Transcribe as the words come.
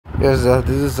Yes, this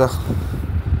is a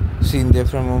scene there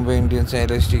from Mumbai Indians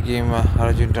LST game.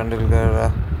 Arjun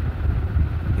Tendulkar.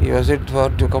 He was hit for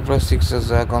a couple of sixes,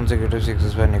 consecutive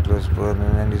sixes by Nicholas Pooran,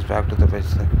 and then he's back to the pitch.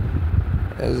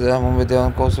 As Mumbai, they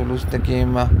on course to lose the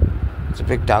game. It's a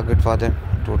big target for them,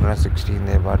 216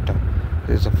 there, but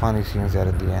there's a funny scenes there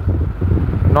at the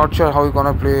end. Not sure how he's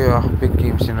gonna play big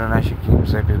games, international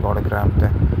games. If he's got a cramp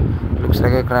there, looks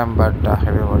like a cramp, but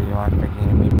everybody wants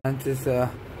making him.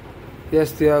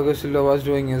 Yes, Thiago Silva was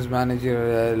doing his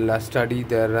managerial study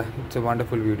there. It's a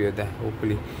wonderful video there.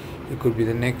 Hopefully, he could be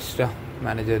the next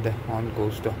manager there on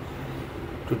coast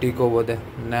to take over there.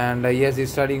 And yes,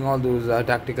 he's studying all those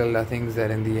tactical things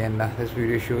there in the end. This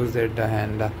video shows that,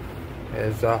 and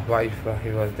his wife, he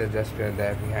was there just there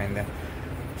behind there.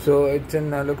 So it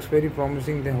looks very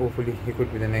promising there. Hopefully, he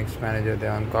could be the next manager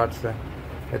there on cards there.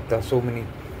 With so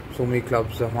many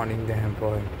clubs wanting him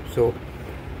for him. So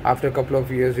after a couple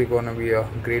of years, he's gonna be a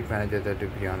great manager there, to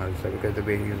be honest, because the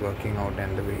way he's working out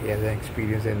and the way he has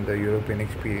experience in the European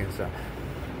experience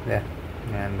there.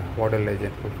 And what a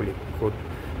legend. Hopefully could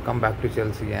come back to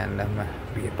Chelsea and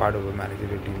be a part of a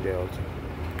managerial team there also.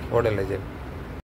 What a legend.